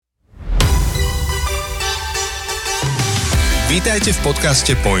Vítajte v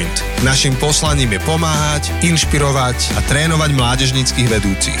podcaste Point. Naším poslaním je pomáhať, inšpirovať a trénovať mládežníckych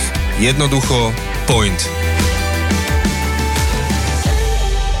vedúcich. Jednoducho Point.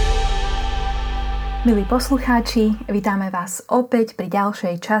 Milí poslucháči, vítame vás opäť pri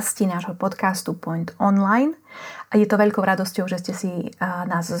ďalšej časti nášho podcastu Point Online. Je to veľkou radosťou, že ste si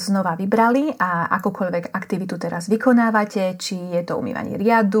nás znova vybrali a akúkoľvek aktivitu teraz vykonávate, či je to umývanie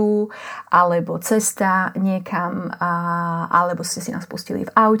riadu, alebo cesta niekam, alebo ste si nás pustili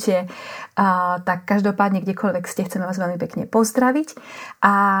v aute, tak každopádne kdekoľvek ste, chceme vás veľmi pekne pozdraviť.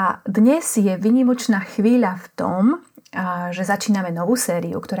 A dnes je výnimočná chvíľa v tom, že začíname novú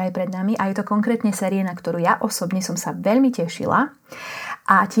sériu, ktorá je pred nami a je to konkrétne série, na ktorú ja osobne som sa veľmi tešila.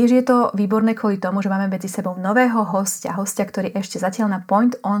 A tiež je to výborné kvôli tomu, že máme medzi sebou nového hostia, ktorý ešte zatiaľ na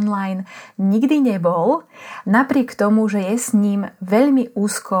Point Online nikdy nebol, napriek tomu, že je s ním veľmi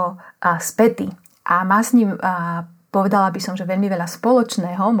úzko spätý a má s ním, povedala by som, že veľmi veľa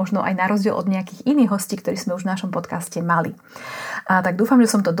spoločného, možno aj na rozdiel od nejakých iných hostí, ktorí sme už v našom podcaste mali. Tak dúfam,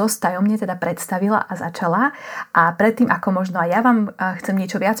 že som to dosť tajomne teda predstavila a začala. A predtým, ako možno aj ja vám chcem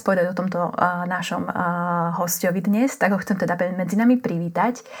niečo viac povedať o tomto našom hosťovi dnes, tak ho chcem teda medzi nami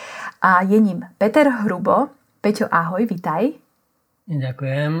privítať. A je ním Peter Hrubo. Peťo, ahoj, vitaj.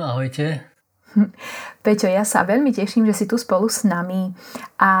 Ďakujem, ahojte. Peťo, ja sa veľmi teším, že si tu spolu s nami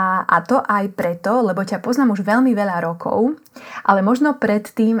a to aj preto, lebo ťa poznám už veľmi veľa rokov, ale možno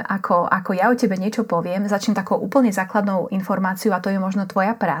predtým, ako ja o tebe niečo poviem, začnem takou úplne základnou informáciou a to je možno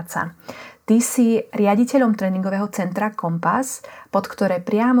tvoja práca. Ty si riaditeľom tréningového centra Kompas, pod ktoré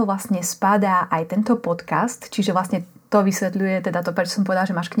priamo vlastne spadá aj tento podcast, čiže vlastne to vysvetľuje teda to, prečo som povedala,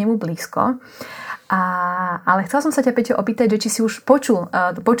 že máš k nemu blízko. Ale chcela som sa ťa, Peťo, opýtať, že či si už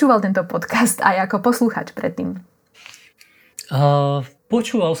počúval tento podcast aj ako posluchač predtým.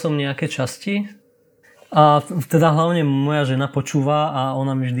 Počúval som nejaké časti a teda hlavne moja žena počúva a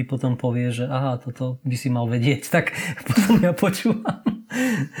ona mi vždy potom povie, že aha, toto by si mal vedieť, tak potom ja počúvam.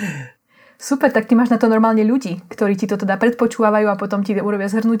 Super, tak ty máš na to normálne ľudí, ktorí ti to teda predpočúvajú a potom ti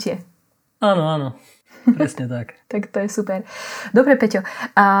urobia zhrnutie. Áno. Presne tak. Tak to je super. Dobre, Peťo,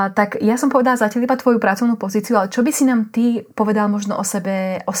 tak ja som povedala zatiaľ iba tvoju pracovnú pozíciu, ale čo by si nám ty povedal možno o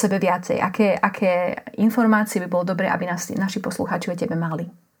sebe viacej? Aké informácie by bolo dobré, aby naši poslucháči o tebe mali?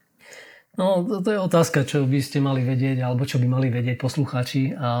 No, to je otázka, čo by ste mali vedieť, alebo čo by mali vedieť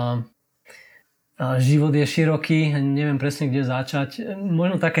poslucháči. Život je široký, neviem presne, kde začať.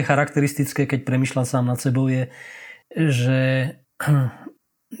 Možno také charakteristické, keď premýšľam sám nad sebou, je, že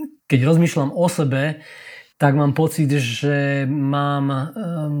keď rozmýšľam o sebe, tak mám pocit, že mám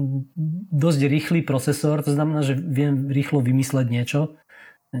dosť rýchly procesor, to znamená, že viem rýchlo vymysleť niečo.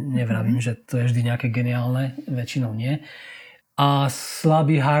 Nevravím, že to je vždy nejaké geniálne, väčšinou nie. A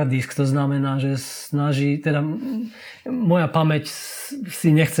slabý hard disk, to znamená, že moja pamäť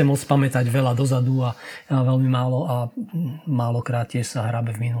si nechce môcť pamätať veľa dozadu a veľmi málo a málokrát tiež sa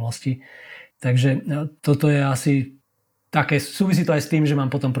hrabe v minulosti. Takže toto je asi také, súvisí to aj s tým, že mám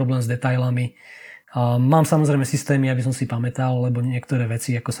potom problém s detailami. Mám samozrejme systémy, aby som si pamätal, lebo niektoré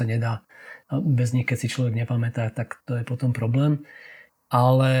veci ako sa nedá bez nich, keď si človek nepamätá, tak to je potom problém.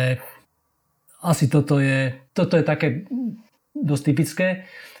 Ale asi toto je také dosť typické.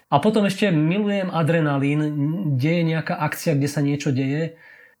 A potom ešte milujem adrenalín, kde je nejaká akcia, kde sa niečo deje,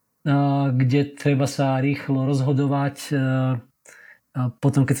 kde treba sa rýchlo rozhodovať. A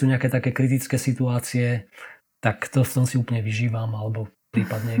potom, keď sú nejaké také kritické situácie, tak to v tom si úplne vyžívam, alebo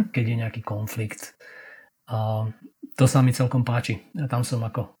prípadne, keď je nejaký konflikt. To sa mi celkom páči. Tam som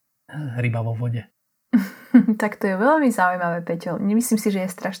ako ryba vo vode. Tak to je veľmi zaujímavé, Peťo. Nemyslím si, že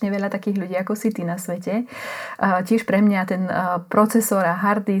je strašne veľa takých ľudí, ako si ty na svete. Tiež pre mňa ten procesor a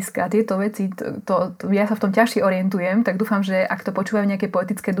hard disk a tieto veci, ja sa v tom ťažšie orientujem, tak dúfam, že ak to počúvajú nejaké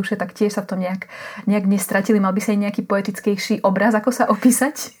poetické duše, tak tiež sa v tom nejak nestratili. Mal by sa aj nejaký poetickejší obraz, ako sa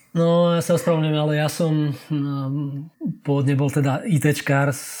opísať? No, ja sa ospravedlňujem, ale ja som pôvodne bol teda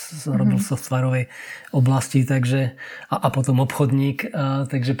ITčkár, robil softwarovej oblasti, takže a potom obchodník,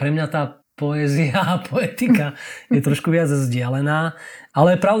 takže pre mňa tá poézia a poetika je trošku viac vzdialená.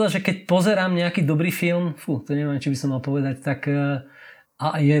 Ale je pravda, že keď pozerám nejaký dobrý film, to neviem, či by som mal povedať, tak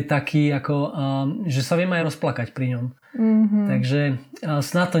je taký, že sa viem aj rozplakať pri ňom. Mm-hmm. Takže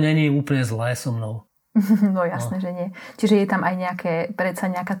snad to není úplne zlé so mnou. No jasné, že nie. Čiže je tam aj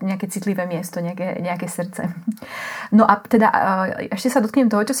nejaké citlivé miesto, nejaké srdce. No a teda ešte sa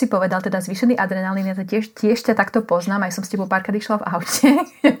dotknem toho, čo si povedal, teda zvýšený adrenalín, ja tiež ťa takto poznám, aj som s tebou párkrát išla v aute,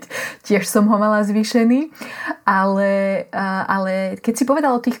 tiež som ho mala zvýšený, ale keď si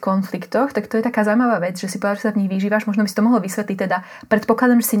povedal o tých konfliktoch, tak to je taká zaujímavá vec, že si povedal, že sa v nich vyžívaš, možno by si to mohol vysvetliť, teda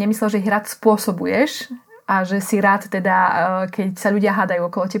predpokladám, že si nemyslel, že ich rád spôsobuješ, a že si rád teda, keď sa ľudia hádajú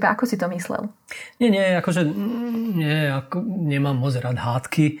okolo teba. Ako si to myslel? Nie, nemám moc rád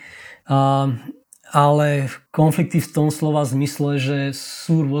hádky, ale konflikty v tom slova zmysle, že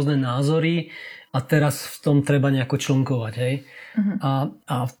sú rôzne názory a teraz v tom treba nejako člnkovať, hej.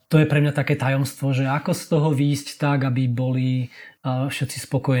 A to je pre mňa také tajomstvo, že ako z toho výjsť tak, aby boli všetci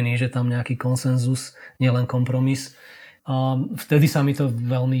spokojní, že tam nejaký konsenzus, nielen kompromis. Vtedy sa mi to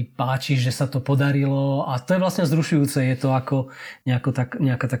veľmi páči, že sa to podarilo a to je vlastne vzrušujúce. Je to ako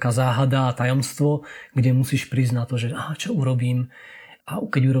nejaká taká záhada a tajomstvo, kde musíš prísť na to, že čo urobím a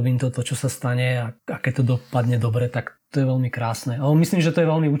keď urobím toto, čo sa stane a keď to dopadne dobre, tak to je veľmi krásne. A myslím, že to je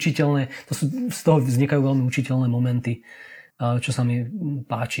veľmi učiteľné. Z toho vznikajú veľmi učiteľné momenty, čo sa mi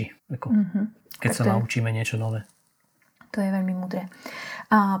páči, keď sa naučíme niečo nové. To je veľmi múdre.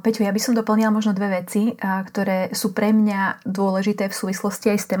 Peťo, ja by som doplnila možno dve veci, ktoré sú pre mňa dôležité v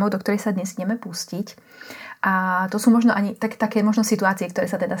súvislosti aj s témou, do ktorej sa dnes ideme pustiť. A to sú možno ani také možno situácie, ktoré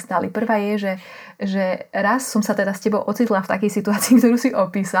sa teda stali. Prvá je, že raz som sa teda s tebou ocitla v takej situácii, ktorú si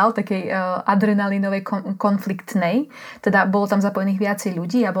opísal, takej adrenalinovej konfliktnej. Teda bolo tam zapojených viacej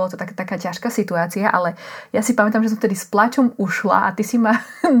ľudí a bolo to taká ťažká situácia, ale ja si pamätám, že som vtedy s plačom ušla a ty si ma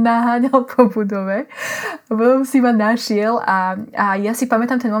naháňal po budove. Potom si ma našiel a ja si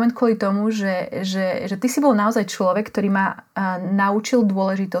pamätám ten moment kvôli tomu, že ty si bol naozaj človek, ktorý ma naučil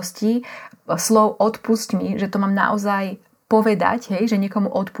dôležitosti slov odpusť mi, že to mám naozaj povedať, hej, že niekomu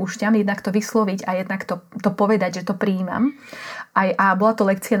odpúšťam, jednak to vysloviť a jednak to povedať, že to prijímam. A bola to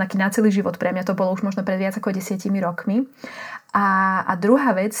lekcia na celý život pre mňa, to bolo už možno pred viac ako 10 rokmi. A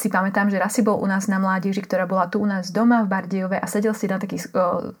druhá vec, si pamätám, že raz si bol u nás na mládeži, ktorá bola tu u nás doma v Bardejove a sedel si na takých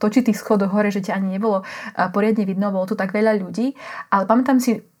točitých schodoch hore, že ťa ani nebolo poriadne vidno, bolo tu tak veľa ľudí, ale pamätám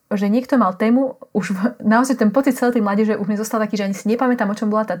si, že niekto mal tému, už naozaj ten pocit celej tej mládeže už mi zostal taký, že ani si nepamätám, o čom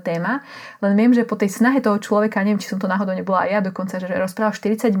bola tá téma, len viem, že po tej snahe toho človeka, neviem, či som to náhodou nebola aj ja dokonca, že rozprával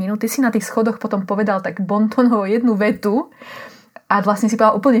 40 minút, ty si na tých schodoch potom povedal tak bontonovo jednu vetu a vlastne si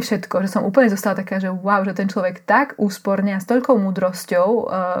povedal úplne všetko, že som úplne zostala taká, že wow, že ten človek tak úsporne a s toľkou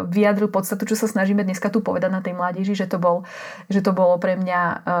múdrosťou vyjadril podstatu, čo sa snažíme dneska tu povedať na tej mládeži, že to bolo pre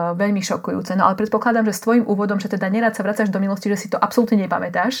mňa veľmi šokujúce. No ale predpokladám, že s tvojím úvodom, že teda nerád sa vracaš do minulosti, že si to absolútne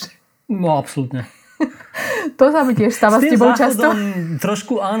nepamätáš. No absolútne. To sa mi tiež stáva s tebou často.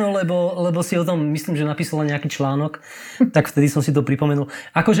 Trošku áno, lebo si o tom myslím, že napísala nejaký článok, tak vtedy som si to pripomenul.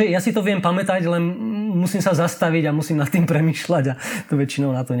 Akože ja si to viem pamätať, len musím sa zastaviť a musím nad tým premýšľať a to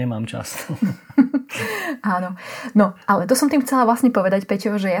väčšinou na to nemám čas. Áno. No, ale to som tým chcela vlastne povedať,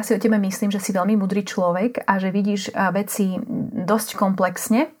 Peťo, že ja si o tebe myslím, že si veľmi múdry človek a že vidíš veci dosť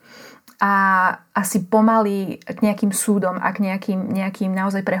komplexne a asi pomaly k nejakým súdom a k nejakým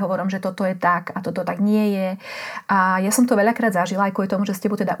naozaj prehovorom, že toto je tak a toto tak nie je. A ja som to veľakrát zažila aj kvôli tomu, že s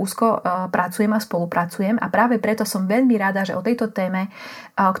tebou teda úzko pracujem a spolupracujem a práve preto som veľmi rada, že o tejto téme,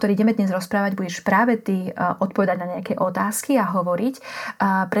 o ktorej ideme dnes rozprávať, budeš práve ty odpovedať na nejaké otázky a hovoriť,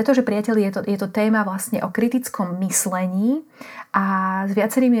 pretože priatelia, je to téma vlastne o kritickom myslení a s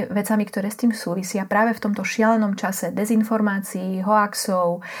viacerými vecami, ktoré s tým súvisia práve v tomto šialenom čase dezinformácií,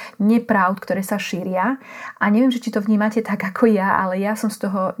 hoaxov, nepravd, ktoré sa šíria. A neviem, či to vnímate tak ako ja, ale ja som z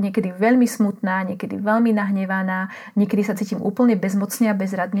toho niekedy veľmi smutná, niekedy veľmi nahnevaná, niekedy sa cítim úplne bezmocne a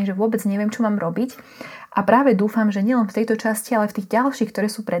bezradne, že vôbec neviem, čo mám robiť. A práve dúfam, že nielen v tejto časti, ale v tých ďalších,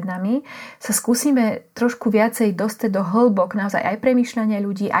 ktoré sú pred nami, sa skúsime trošku viacej dostať do hĺbok naozaj aj premýšľania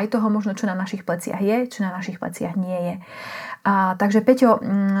ľudí, aj toho možno, čo na našich pleciach je, čo na našich pleciach nie je. Takže Peťo,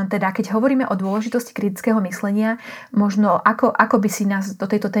 teda keď hovoríme o dôležitosti kritického myslenia, možno ako by si nás do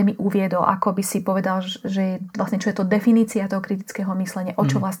tejto témy uviedol, ako by si povedal, že vlastne čo je to definícia toho kritického myslenia, o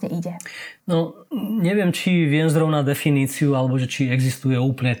čo vlastne ide? No, neviem, či viem zrovna definíciu, alebo že či existuje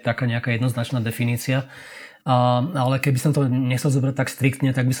úplne taká nejaká jednoznačná definícia, ale keby som to nechcel zobrať tak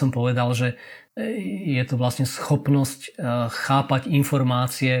striktne, tak by som povedal, že je to vlastne schopnosť chápať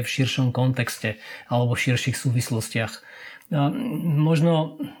informácie v širšom kontexte alebo v širších súvislostiach.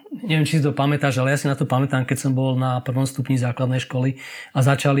 Možno, neviem, či si to pamätáš, ale ja si na to pamätám, keď som bol na 1. stupni základnej školy a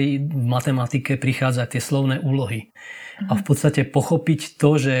začali v matematike prichádzať tie slovné úlohy. A v podstate pochopiť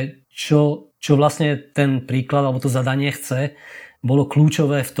to, že čo vlastne ten príklad alebo to zadanie chce, bolo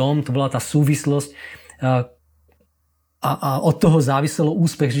kľúčové v tom, to bola tá súvislosť a od toho záviselo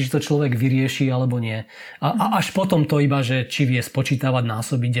úspech, či to človek vyrieši alebo nie. A až potom to iba, že či vie spočítavať,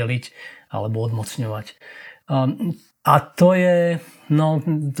 násobiť, deliť alebo odmocňovať. A to je, no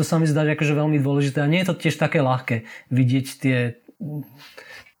to sa mi zdá akože veľmi dôležité a nie je to tiež také ľahké vidieť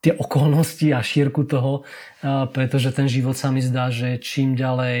tie okolnosti a šírku toho, pretože ten život sa mi zdá, že čím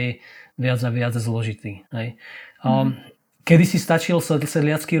ďalej viac a viac zložitý. Hej. Kedy si stačil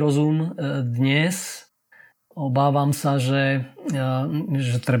sedliacky rozum, dnes obávam sa, že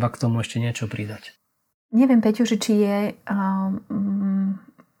treba k tomu ešte niečo pridať. Neviem, Peťo, že či je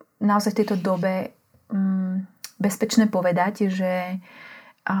naozaj v tejto dobe bezpečné povedať, že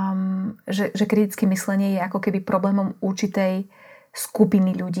kritické myslenie je ako keby problémom určitej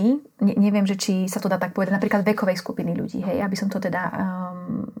skupiny ľudí. Neviem, že či sa to dá tak povedať, napríklad vekovej skupiny ľudí, hej, aby som to teda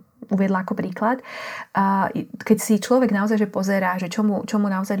uviedla ako príklad. Keď si človek naozaj že pozerá, že čomu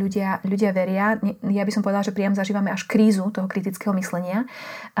naozaj ľudia veria, ja by som povedala, že priam zažívame až krízu toho kritického myslenia,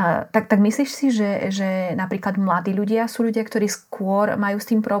 tak myslíš si, že napríklad mladí ľudia sú ľudia, ktorí skôr majú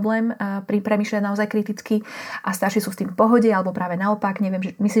s tým problém premýšľať naozaj kriticky a starší sú s tým v pohode, alebo práve naopak, neviem,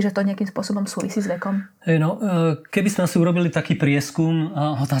 myslíš, že to nejakým spôsobom súvisí s vekom? Keby sme si urobili taký prieskum,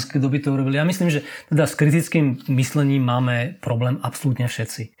 otázka, kto by to urobili, ja myslím, že teda s kritickým myslením máme problém absolútne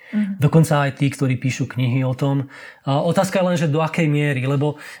všetci. Dokonca aj tí, ktorí píšu knihy o tom. Otázka je len, že do akej miery,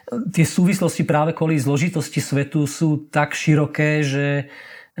 lebo tie súvislosti práve kvôli zložitosti svetu sú tak široké, že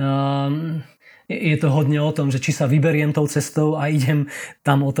je to hodne o tom, že či sa vyberiem tou cestou a idem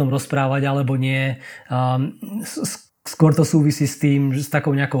tam o tom rozprávať, alebo nie. Skôr to súvisí s tým, s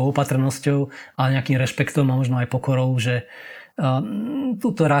takou nejakou opatrnosťou a nejakým rešpektom a možno aj pokorou, že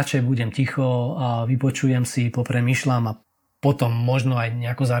tuto radšej budem ticho a vypočujem si, popremýšľam a potom možno aj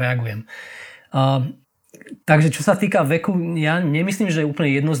nejako zareagujem. Takže čo sa týka veku, ja nemyslím, že je úplne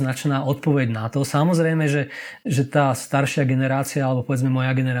jednoznačná odpoveď na to. Samozrejme, že tá staršia generácia, alebo povedzme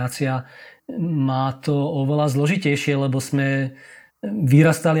moja generácia, má to oveľa zložitejšie, lebo sme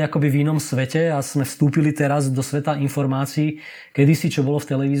vyrastali akoby v inom svete a sme vstúpili teraz do sveta informácií. Kedysi, čo bolo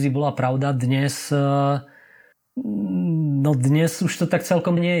v televízii, bola pravda, dnes už to tak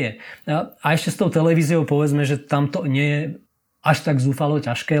celkom nie je. A ešte s tou televíziou povedzme, že tam to nie je až tak zúfalo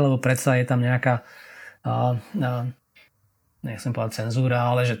ťažké, lebo predsa je tam nejaká nechcem povedať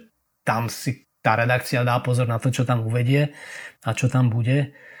cenzúra, ale že tam si tá redakcia dá pozor na to, čo tam uvedie a čo tam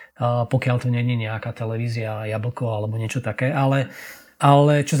bude, pokiaľ to nie je nejaká televízia Jablko alebo niečo také, ale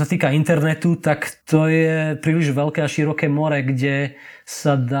čo sa týka internetu, tak to je príliš veľké a široké more, kde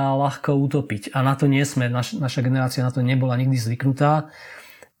sa dá ľahko utopiť a na to nie sme, naša generácia na to nebola nikdy zvyknutá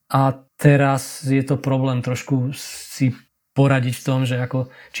a teraz je to problém trošku si poradiť v tom, že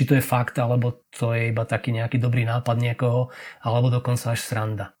či to je fakt, alebo to je iba taký nejaký dobrý nápad niekoho, alebo dokonca až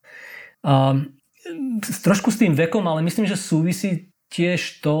sranda. Trošku s tým vekom, ale myslím, že súvisí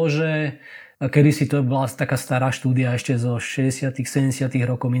tiež to, že kedysi to bola taká stará štúdia ešte zo 60 70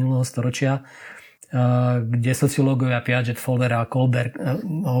 rokov minulého storočia, kde sociológovia Piaget, Fowler a Kohlberg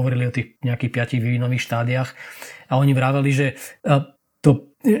hovorili o tých nejakých 5 vývinových štádiách a oni vraveli, že to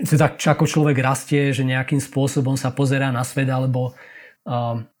tak, ako človek rastie, že nejakým spôsobom sa pozerá na svet alebo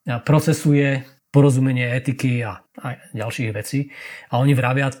procesuje porozumenie etiky a ďalších vecí. A oni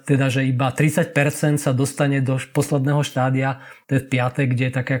vravia teda, že iba 30% sa dostane do posledného štádia, to je 5., kde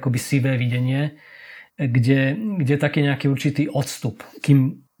je také akoby sivé videnie, kde je taký nejaký určitý odstup,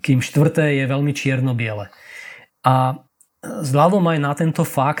 kým 4. je veľmi čierno-biele. A vzhľadom aj na tento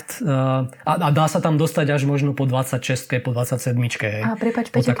fakt a dá sa tam dostať až možno po 26, po 27. A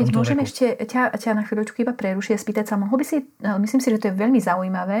prepáč, Peťo, keď môžem ešte ťa na chvíľočku iba prerušiť a spýtať sa, mohol by si, myslím si, že to je veľmi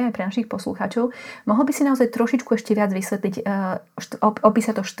zaujímavé pre našich poslucháčov, mohol by si naozaj trošičku ešte viac vysvetliť,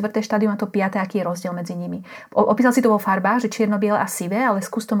 opísať to 4. štádium a to 5., aký je rozdiel medzi nimi. Opísal si to vo farbách, že čierno-biele a sivé, ale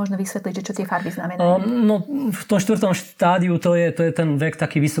skús to možno vysvetliť, že čo tie farby znamenajú. No, v tom 4. štádiu to je ten vek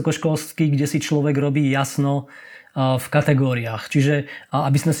taký vysokoškolský, kde si človek robí jasno v kategóriách. Čiže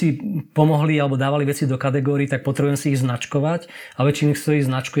aby sme si pomohli alebo dávali veci do kategórií, tak potrebujeme si ich značkovať a väčšinu z ich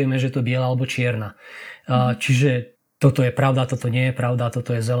značkujeme, že to je biela alebo čierna. Čiže toto je pravda, toto nie je pravda,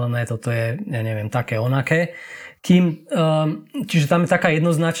 toto je zelené, toto je, ja neviem, také, onaké. Čiže tam je taká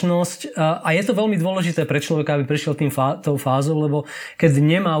jednoznačnosť a je to veľmi dôležité pre človeka, aby prešiel tou fázou, lebo keď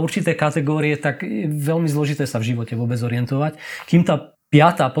nemá určité kategórie, tak je veľmi zložité sa v živote vôbec orientovať. Kým tá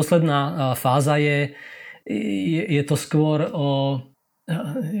 5., posledná fáza je to skôr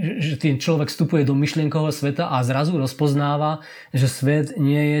že ten človek vstupuje do myšlienkového sveta a zrazu rozpoznáva, že svet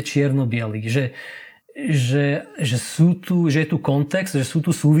nie je čierno-biely, že je tu kontext, že sú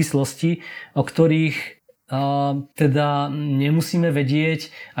tu súvislosti, o ktorých teda nemusíme vedieť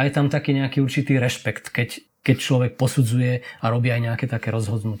a je tam taký nejaký určitý rešpekt, keď človek posudzuje a robí aj nejaké také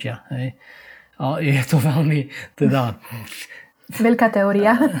rozhodnutia. Hej. A je to veľmi teda veľká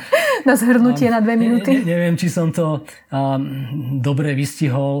teória na zhrnutie na 2 minúty. Neviem, či som to dobre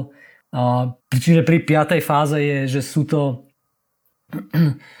vystihol. Čiže pri 5. fáze je, že sú to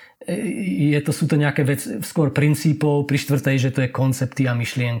nejaké veci skôr princípov, pri 4., že to je koncepty a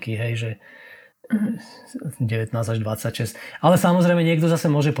myšlienky, hej, že 19 až 26. Ale samozrejme niekto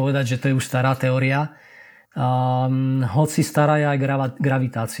zase môže povedať, že to je už stará teória hoci stará je aj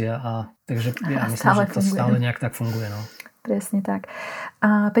gravitácia. Takže ja myslím, že to stále nejak tak funguje. No. Presne tak.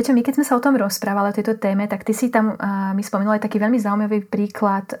 Peťo, my keď sme sa o tom rozprávali, o tejto téme, tak ty si tam mi spomenul aj taký veľmi zaujímavý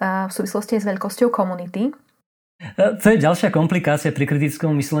príklad v súvislosti s veľkosťou komunity. To je ďalšia komplikácia pri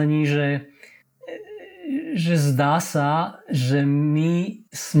kritickom myslení, že zdá sa, že my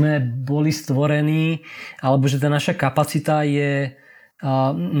sme boli stvorení, alebo že tá naša kapacita je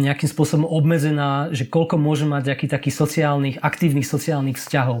nejakým spôsobom obmedzená, že koľko môže mať aktívnych sociálnych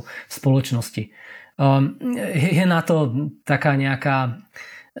vzťahov v spoločnosti. Je na to taká nejaká...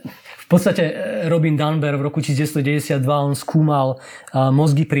 V podstate Robin Dunbar v roku 1992 on skúmal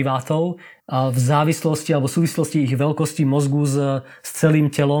mozgy primátov v závislosti alebo súvislosti ich veľkosti mozgu s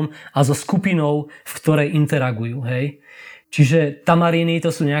celým telom a so skupinou, v ktorej interagujú. Hej? Čiže tamaríny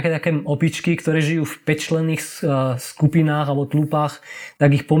to sú nejaké také opičky, ktoré žijú v 5členných skupinách alebo tlupách,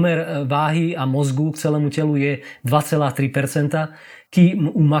 tak ich pomer váhy a mozgu k celému telu je 2,3%.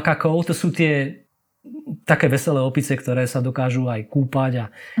 Kým u makakov to sú tie také veselé opice, ktoré sa dokážu aj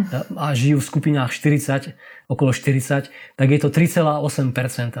kúpať a žijú v skupinách okolo 40, tak je to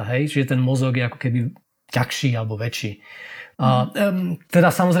 3,8%. Hej? Čiže ten mozog je ako keby ťažší alebo väčší. Teda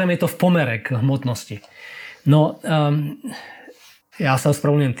samozrejme je to v pomere k hmotnosti. No, ja sa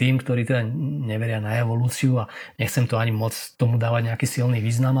ospravedlňujem tým, ktorí teda neveria na evolúciu a nechcem to ani moc tomu dávať nejaký silný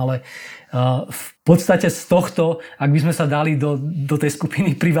význam, ale v podstate z tohto, ak by sme sa dali do tej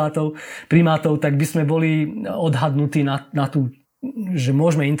skupiny primátov, tak by sme boli odhadnutí na tú, že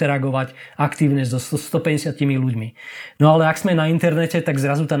môžeme interagovať aktívne so 150 ľuďmi. No ale ak sme na internete, tak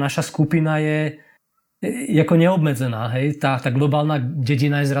zrazu tá naša skupina je ako neobmedzená. Hej? Tá globálna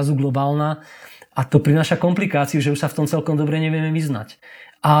dedina je zrazu globálna. A to prináša komplikáciu, že už sa v tom celkom dobre nevieme vyznať.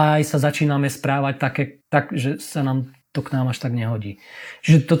 A aj sa začíname správať tak, že sa nám to k nám až tak nehodí.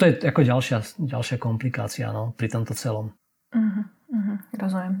 Čiže toto je ako ďalšia komplikácia pri tomto celom.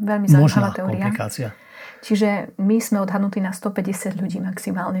 Rozumiem. Veľmi zaujímavá teória. Komplikácia. Čiže my sme odhadnutí na 150 ľudí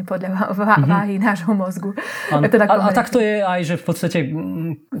maximálne podľa váhy nášho mozgu. A tak to je aj, že v podstate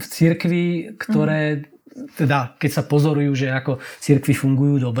v cirkvi, ktoré teda keď sa pozorujú, že ako cirkvi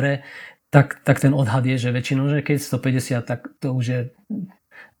fungujú dobre, tak ten odhad je, že väčšinou, že keď 150, tak to už je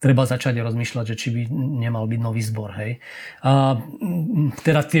treba začať rozmýšľať, že či by nemal byť nový zbor. Hej. A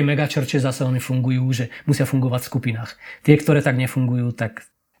teda tie megačerče zase oni fungujú, že musia fungovať v skupinách. Tie, ktoré tak nefungujú, tak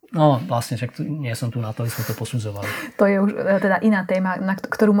vlastne, nie som tu na to, aby sme to posudzovali. To je už teda iná téma, na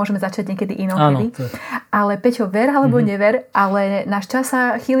ktorú môžeme začať niekedy inokedy. Ale Peťo, ver alebo never, ale náš čas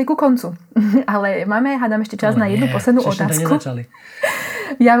sa chýli ku koncu. Ale hádam ešte čas na jednu poslednú otázku.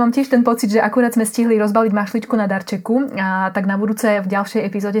 Ja mám tiež ten pocit, že akurát sme stihli rozbaliť mašličku na darčeku, tak na budúce v ďalšej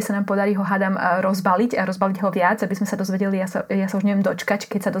epizóde sa nám podarí ho hádam rozbaliť ho viac, aby sme sa dozvedeli, ja sa už neviem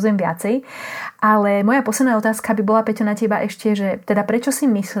dočkať, keď sa dozviem viacej. Ale moja posledná otázka by bola, Peťo, na teba ešte, že teda prečo si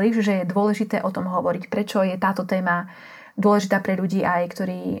myslíš, že je dôležité o tom hovoriť? Prečo je táto téma dôležitá pre ľudí aj,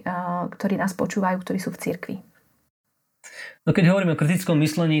 ktorí nás počúvajú, ktorí sú v cirkvi? No keď hovoríme o kritickom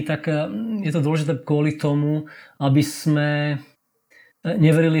myslení, tak je to dôležité kvôli tomu, aby sme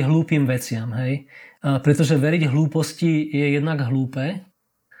neverili hlúpym veciam, hej. Pretože veriť hlúposti je jednak hlúpe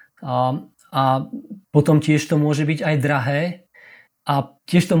a potom tiež to môže byť aj drahé a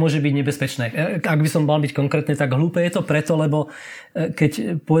tiež to môže byť nebezpečné. Ak by som mal byť konkrétne, tak hlúpe je to preto, lebo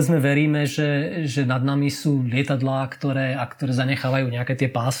keď povedzme veríme, že nad nami sú lietadlá, ktoré zanechávajú nejaké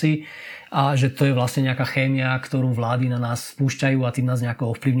tie pásy a že to je vlastne nejaká chémia, ktorú vlády na nás spúšťajú a tým nás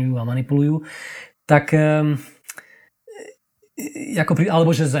nejako ovplyvňujú a manipulujú, tak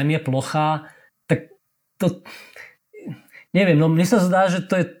alebo že Zem je plochá, tak to neviem, no mne sa zdá,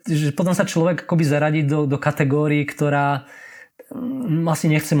 že potom sa človek akoby zaradí do kategórií, ktorá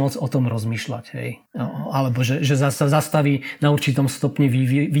asi nechce moc o tom rozmýšľať, hej. Alebo že sa zastaví na určitom stupni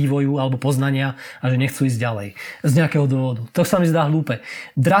vývoju alebo poznania a že nechcú ísť ďalej. Z nejakého dôvodu. To sa mi zdá hlúpe.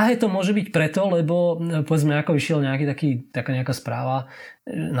 Drahé to môže byť preto, lebo povedzme, ako vyšiel taká nejaká správa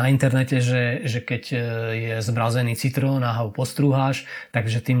na internete, že keď je zmrazený citrón a ho postrúháš,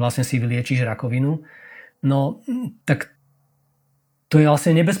 takže tým vlastne si vyliečíš rakovinu. No, tak to je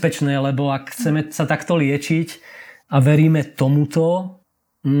vlastne nebezpečné, lebo ak chceme sa takto liečiť a veríme tomuto,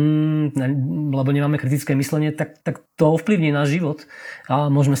 lebo nemáme kritické myslenie, tak to ovplyvní náš život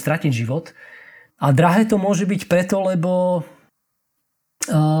a môžeme stratiť život. A drahé to môže byť preto, lebo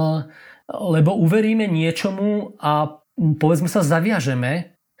uveríme niečomu a povedzme sa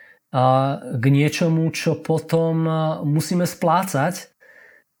zaviažeme k niečomu, čo potom musíme splácať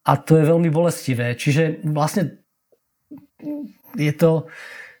a to je veľmi bolestivé. Čiže vlastne je to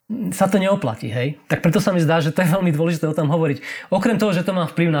sa to neoplatí, hej. Tak preto sa mi zdá, že to je veľmi dôležité o tom hovoriť. Okrem toho, že to má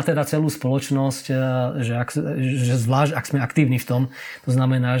vplyv na teda celú spoločnosť, že zvlášť ak sme aktívni v tom, to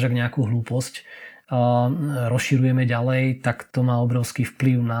znamená, že ak nejakú hlúposť rozširujeme ďalej, tak to má obrovský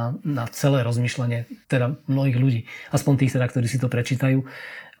vplyv na celé rozmýšľanie teda mnohých ľudí. Aspoň tých teda, ktorí si to prečítajú.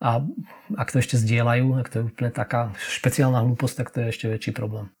 A ak to ešte zdieľajú, ak to je úplne taká špeciálna hlúposť, tak to je ešte väčší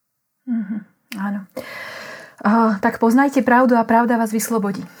problém. Áno. Tak poznajte pravdu a pravda vás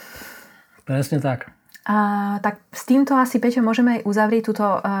vyslobodí. Presne tak. Tak s týmto asi, Peťo, môžeme uzavrieť túto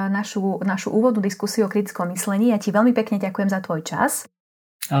našu úvodnú diskusiu o kritickom myslení. Ja ti veľmi pekne ďakujem za tvoj čas.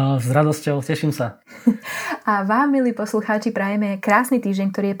 S radosťou, teším sa. A vám, milí poslucháči, prajeme krásny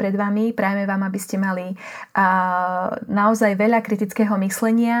týždeň, ktorý je pred vami. Prajeme vám, aby ste mali naozaj veľa kritického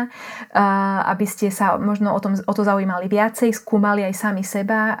myslenia, aby ste sa možno o to zaujímali viacej, skúmali aj sami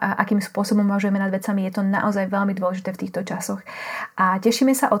seba, a akým spôsobom môžeme nad vecami. Je to naozaj veľmi dôležité v týchto časoch. A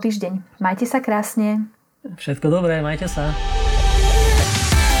tešíme sa o týždeň. Majte sa krásne. Všetko dobré, majte sa.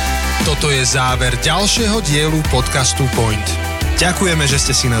 Toto je záver ďalšieho dielu podcastu Point. Ďakujeme, že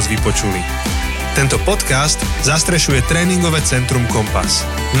ste si nás vypočuli. Tento podcast zastrešuje tréningové centrum Kompas.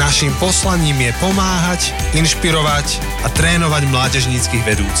 Naším poslaním je pomáhať, inšpirovať a trénovať mládežníckych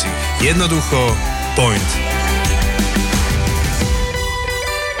vedúcich. Jednoducho Point.